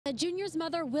Junior's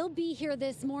mother will be here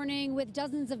this morning with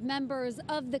dozens of members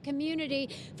of the community.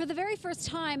 For the very first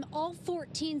time, all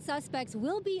 14 suspects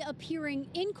will be appearing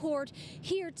in court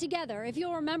here together. If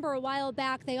you'll remember, a while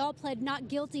back, they all pled not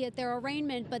guilty at their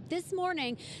arraignment. But this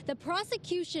morning, the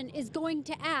prosecution is going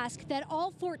to ask that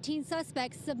all 14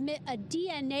 suspects submit a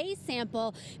DNA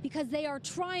sample because they are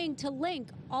trying to link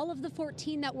all of the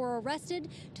 14 that were arrested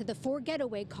to the 4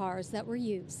 getaway cars that were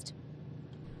used.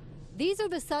 These are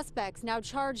the suspects now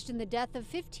charged in the death of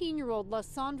 15-year-old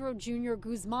Lesandro Jr.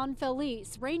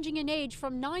 Guzman-Feliz, ranging in age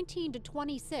from 19 to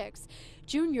 26.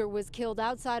 Jr. was killed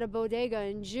outside a bodega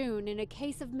in June in a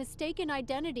case of mistaken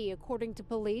identity, according to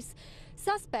police.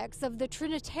 Suspects of the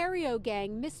Trinitario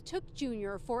gang mistook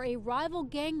Jr. for a rival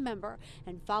gang member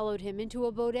and followed him into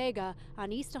a bodega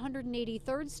on East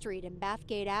 183rd Street and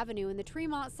Bathgate Avenue in the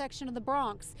Tremont section of the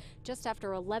Bronx just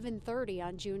after 11:30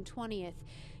 on June 20th.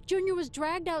 Jr. was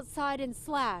dragged outside and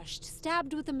slashed,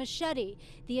 stabbed with a machete.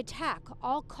 The attack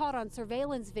all caught on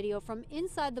surveillance video from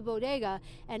inside the bodega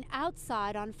and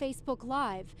outside on Facebook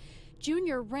Live.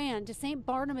 Jr. ran to St.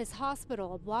 Barnabas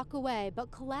Hospital a block away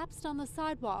but collapsed on the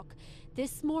sidewalk.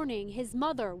 This morning, his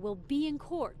mother will be in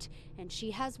court, and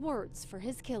she has words for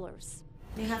his killers.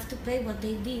 They have to pay what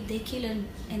they did. They killed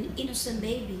an innocent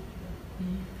baby.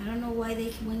 I don't know why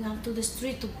they went out to the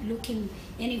street to looking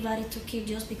anybody to kill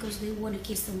just because they want to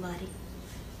kill somebody.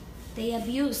 They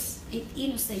abuse an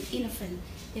innocent infant,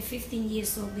 a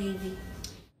 15-year-old baby.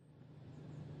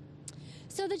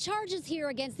 So the charges here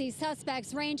against these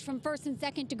suspects range from first and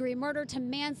second degree murder to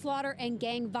manslaughter and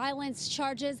gang violence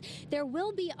charges. There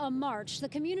will be a march. The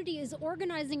community is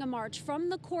organizing a march from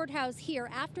the courthouse here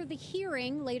after the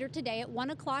hearing later today at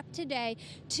 1 o'clock today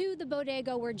to the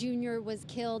bodega where Jr. was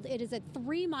killed. It is a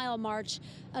 3-mile march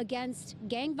against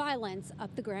gang violence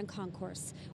up the Grand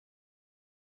Concourse.